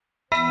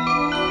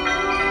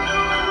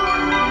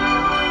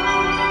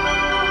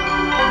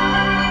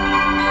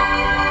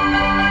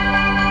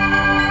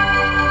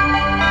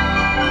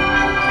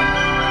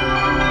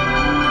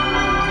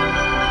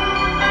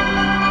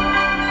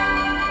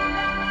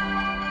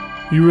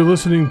You were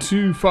listening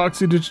to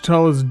Foxy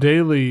Digitalis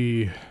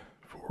Daily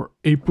for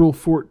April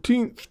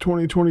 14th,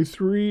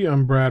 2023.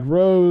 I'm Brad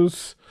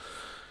Rose.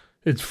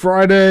 It's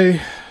Friday.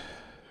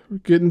 We're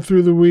getting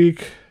through the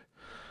week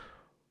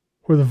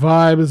where the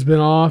vibe has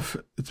been off.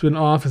 It's been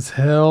off as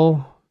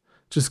hell.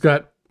 Just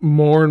got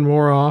more and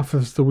more off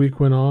as the week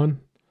went on.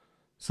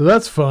 So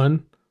that's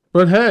fun.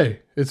 But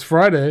hey, it's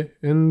Friday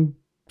and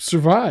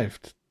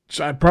survived.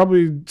 I'm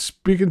probably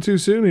speaking too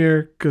soon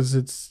here because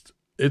it's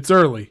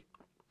early.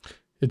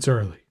 It's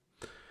early.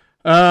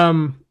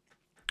 Lots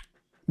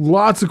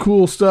of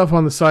cool stuff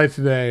on the site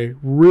today.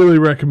 Really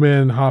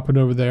recommend hopping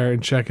over there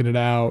and checking it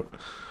out.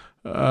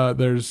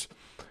 There's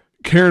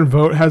Karen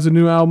Vogt has a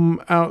new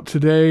album out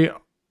today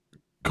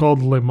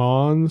called Le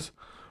Mans,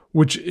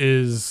 which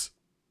is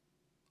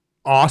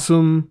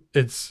awesome.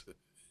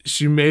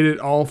 She made it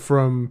all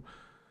from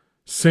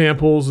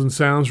samples and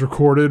sounds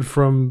recorded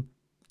from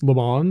Le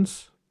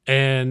Mans.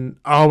 And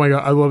oh my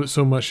God, I love it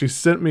so much. She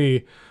sent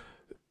me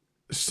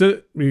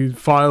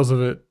files of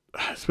it.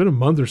 It's been a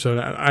month or so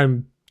now.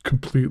 I'm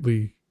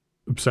completely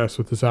obsessed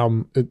with this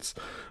album. It's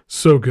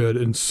so good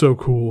and so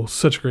cool.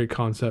 Such a great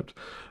concept.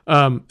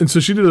 And so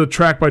she did a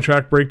track by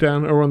track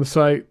breakdown over on the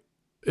site.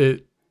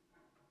 It's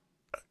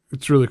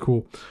really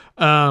cool.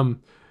 There's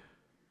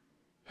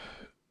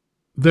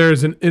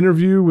an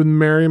interview with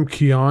Mariam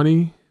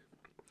Kiani,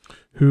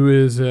 who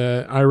is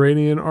an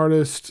Iranian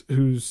artist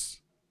who's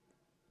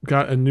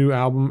got a new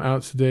album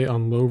out today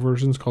on Low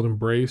Versions called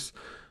Embrace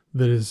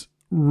that is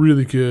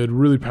really good,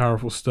 really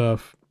powerful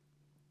stuff.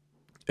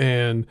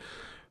 And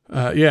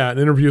an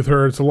interview with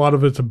her. A lot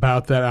of it's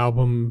about that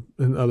album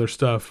and other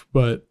stuff,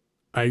 but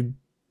I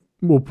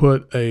will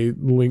put a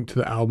link to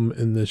the album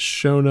in the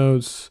show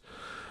notes,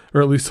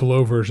 or at least to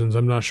Low Versions.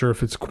 I'm not sure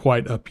if it's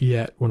quite up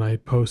yet when I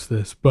post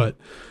this, but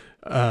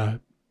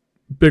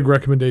big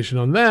recommendation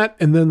on that.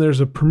 And then there's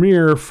a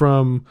premiere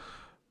from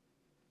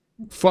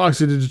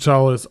Foxy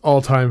Digitalis,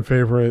 all-time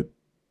favorite,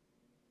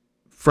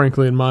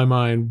 frankly, in my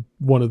mind,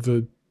 one of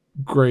the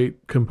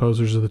great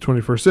composers of the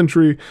 21st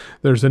century.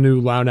 There's a new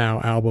Lao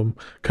Now album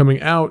coming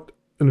out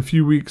in a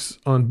few weeks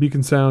on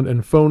Beacon Sound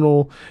and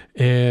Phonal,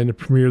 and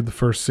premiered the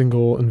first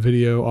single and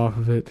video off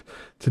of it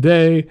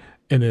today,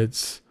 and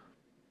it's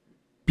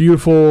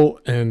beautiful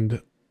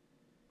and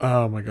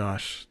oh my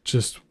gosh,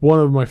 just one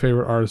of my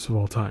favorite artists of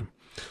all time.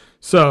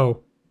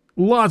 So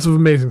lots of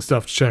amazing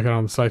stuff to check out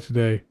on the site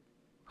today.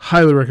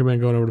 Highly recommend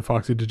going over to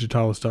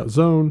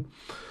foxydigitalis.zone.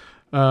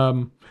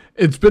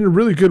 It's been a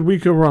really good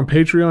week over on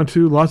Patreon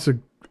too. Lots of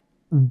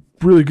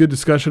really good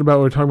discussion about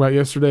what we were talking about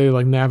yesterday,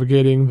 like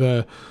navigating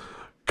the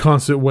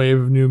constant wave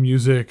of new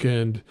music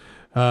and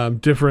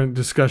different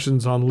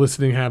discussions on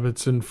listening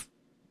habits and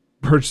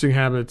purchasing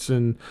habits,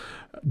 and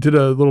did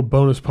a little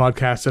bonus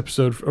podcast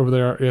episode over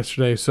there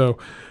yesterday. So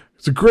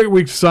it's a great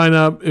week to sign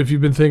up if you've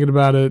been thinking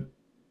about it.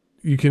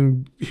 You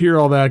can hear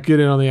all that,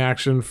 get in on the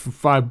action for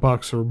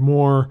 $5 or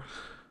more.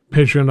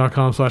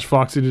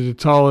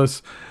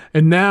 Patreon.com/FoxyDigitalis.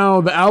 And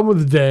now the album of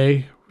the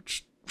day,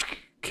 which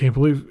can't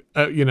believe,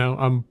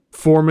 I'm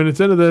 4 minutes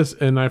into this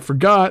and I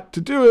forgot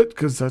to do it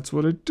because that's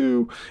what I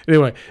do.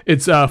 Anyway,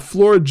 it's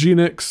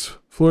Florigenix.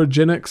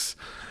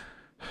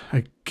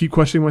 I keep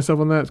questioning myself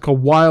on that. It's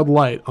called Wild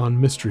Light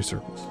on Mystery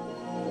Circles.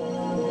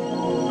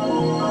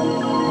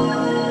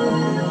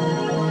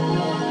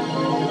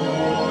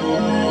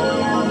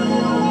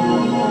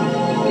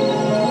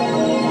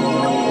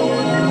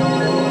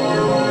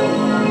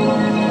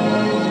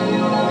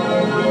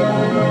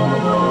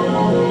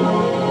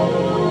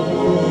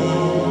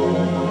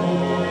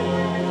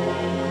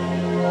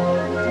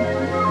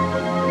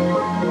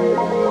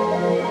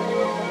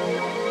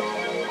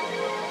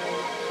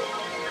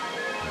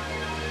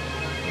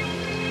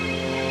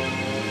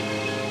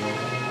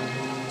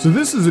 So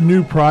this is a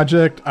new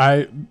project.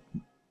 I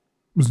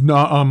was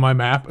not on my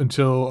map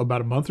until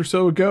about a month or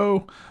so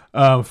ago.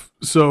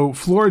 So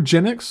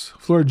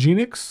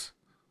Florigenix,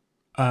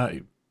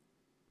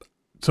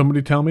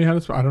 somebody tell me how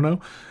to spell. I don't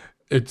know.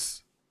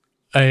 It's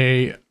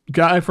a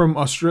guy from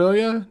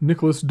Australia,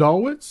 Nicholas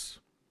Dalwitz.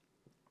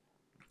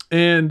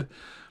 And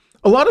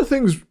a lot of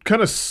things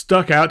kind of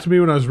stuck out to me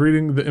when I was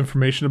reading the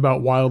information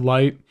about Wild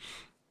Light.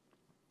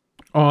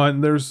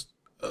 There's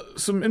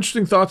some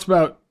interesting thoughts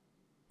about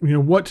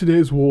what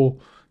today's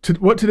world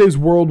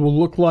will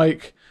look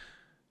like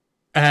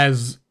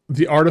as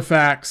the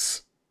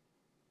artifacts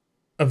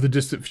of the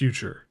distant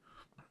future.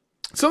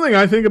 Something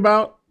I think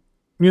about,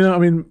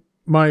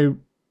 my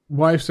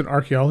wife's an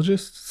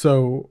archaeologist,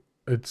 so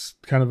it's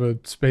kind of a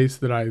space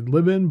that I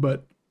live in,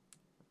 but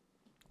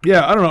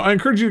yeah, I don't know. I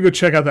encourage you to go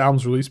check out the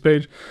album's release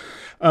page.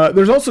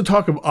 There's also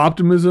talk of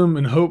optimism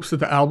and hopes that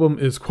the album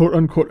is quote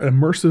unquote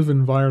immersive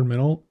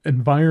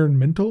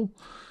environmental.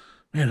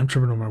 Man, I'm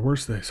tripping on my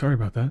words today. Sorry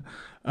about that.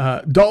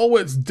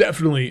 Dalwitz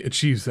definitely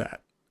achieves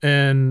that.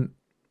 And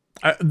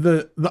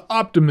the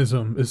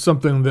optimism is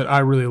something that I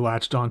really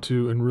latched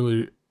onto and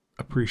really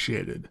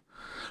appreciated.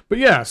 But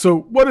yeah, so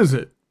what is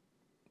it?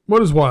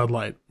 What is Wild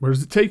Light? Where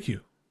does it take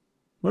you?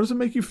 What does it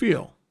make you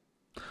feel?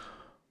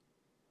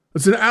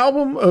 It's an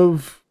album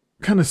of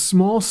kind of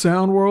small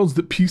sound worlds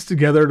that piece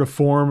together to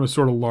form a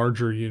sort of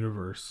larger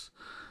universe.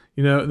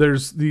 You know,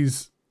 there's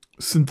these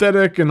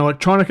synthetic and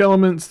electronic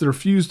elements that are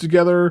fused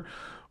together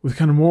with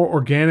kind of more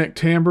organic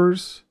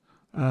timbres,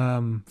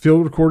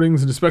 field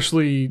recordings, and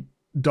especially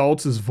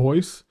Daltz's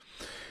voice.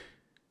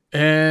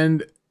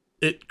 And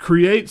it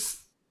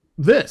creates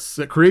this.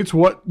 It creates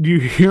what you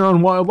hear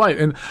on Wild Light.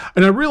 And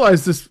I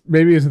realize this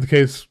maybe isn't the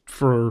case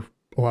for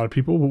a lot of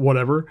people, but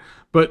whatever.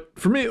 But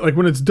for me, like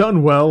when it's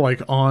done well,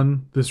 like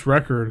on this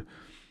record,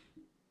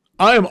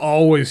 I am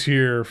always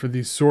here for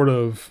these sort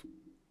of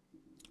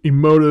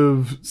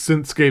emotive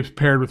synthscapes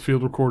paired with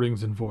field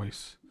recordings and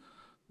voice.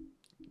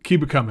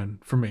 Keep it coming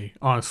for me,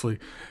 honestly.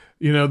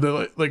 You know,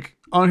 the like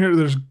on here,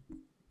 there's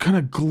kind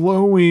of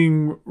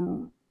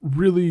glowing,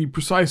 really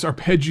precise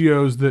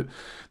arpeggios that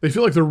they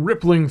feel like they're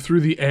rippling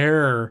through the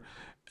air.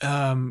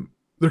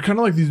 They're kind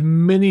of like these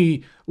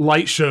mini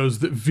light shows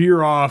that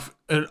veer off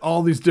at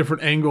all these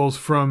different angles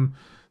from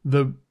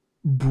the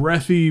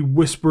breathy,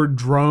 whispered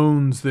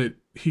drones that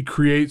he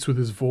creates with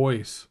his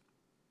voice.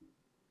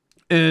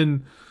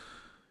 And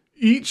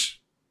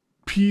each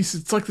piece,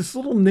 it's like this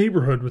little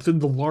neighborhood within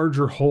the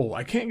larger whole.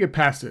 I can't get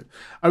past it.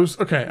 I was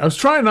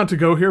trying not to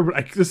go here,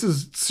 but this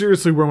is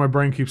seriously where my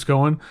brain keeps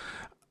going.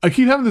 I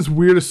keep having this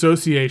weird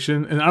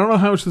association, and I don't know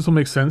how much this will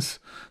make sense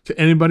to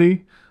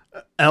anybody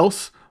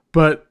else,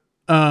 but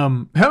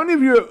how many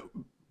of you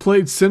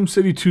played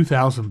SimCity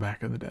 2000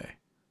 back in the day?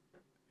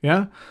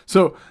 Yeah?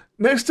 So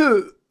next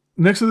to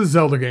the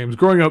Zelda games,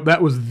 growing up,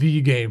 that was the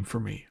game for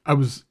me. I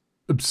was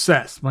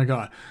obsessed, my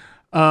God.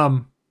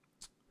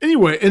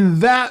 Anyway,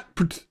 in that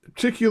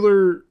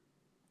particular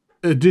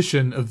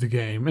edition of the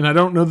game, and I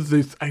don't know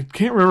that I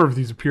can't remember if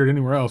these appeared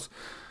anywhere else,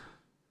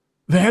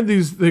 they had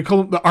these, they call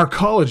them the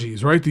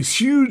arcologies, right?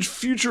 These huge,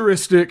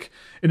 futuristic,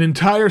 an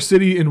entire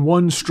city in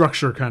one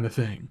structure kind of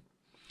thing.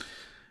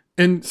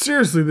 And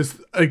seriously, this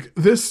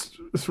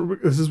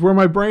is where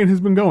my brain has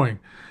been going.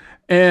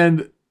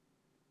 And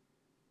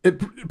it,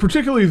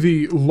 particularly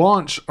the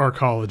launch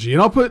arcology,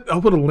 and I'll put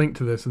a link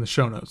to this in the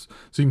show notes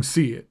so you can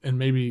see it. And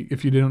maybe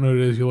if you don't know what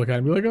it is, you look at it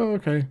and be like, oh,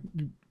 okay,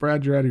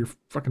 Brad, you're out of your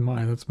fucking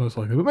mind. That's most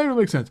likely, but maybe it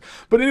makes sense.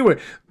 But anyway,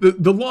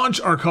 the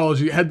launch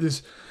arcology had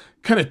this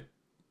kind of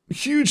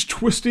huge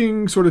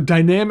twisting sort of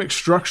dynamic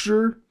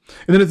structure.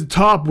 And then at the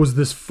top was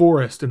this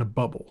forest in a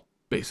bubble,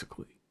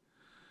 basically.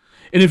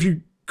 And if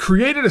you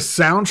created a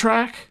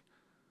soundtrack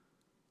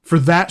for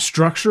that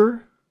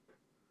structure,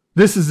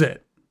 this is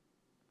it.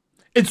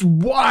 It's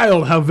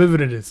wild how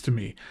vivid it is to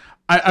me.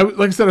 I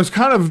like I said, I was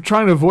kind of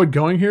trying to avoid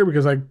going here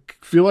because I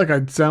feel like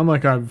I'd sound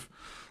like I've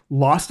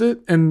lost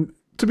it. And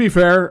to be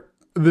fair,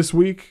 this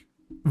week,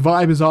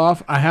 vibe is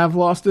off. I have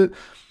lost it.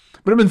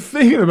 But I've been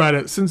thinking about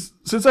it since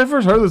I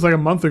first heard this like a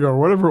month ago or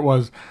whatever it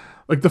was.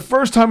 Like the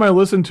first time I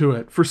listened to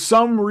it, for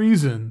some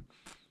reason,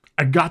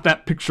 I got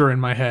that picture in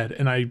my head,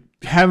 and I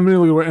haven't been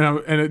able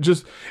to, and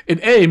it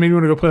made me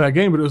want to go play that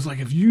game. But it was like,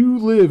 if you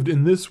lived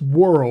in this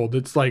world,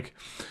 it's like,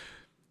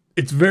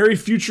 it's very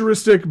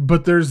futuristic,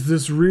 but there's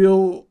this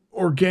real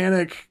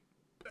organic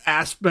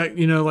aspect,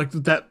 you know, like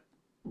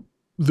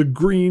the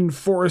green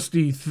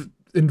foresty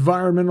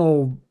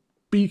environmental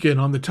beacon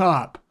on the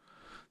top.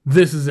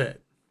 This is it.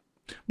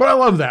 But I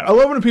love that. I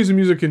love when a piece of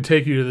music can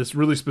take you to this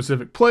really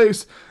specific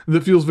place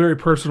that feels very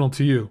personal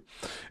to you.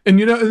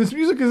 And, you know, this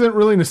music isn't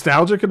really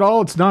nostalgic at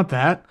all. It's not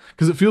that,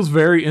 because it feels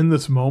very in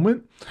this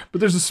moment. But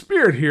there's a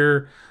spirit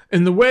here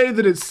in the way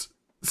that it's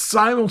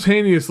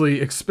simultaneously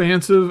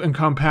expansive and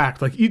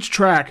compact. Like each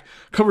track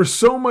covers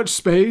so much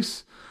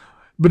space,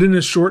 but in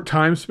a short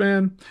time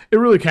span. It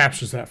really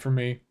captures that for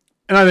me.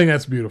 And I think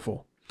that's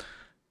beautiful.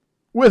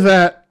 With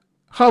that,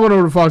 hop on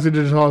over to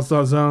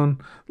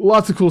foxydigitalis.zone.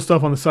 Lots of cool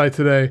stuff on the site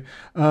today.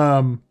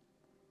 And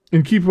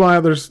keep an eye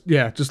out. There's,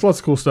 just lots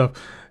of cool stuff.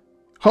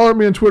 Holler at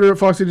me on Twitter at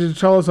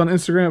foxydigitalis, on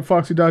Instagram at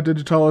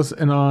foxy.digitalis,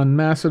 and on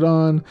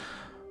Mastodon,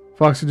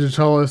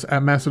 foxydigitalis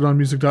at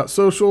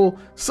mastodonmusic.social.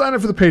 Sign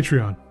up for the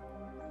Patreon.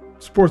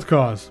 Support the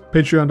cause.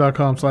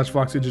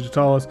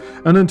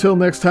 Patreon.com/foxydigitalis. And until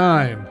next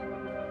time,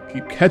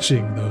 keep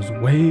catching those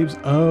waves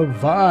of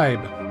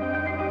vibe.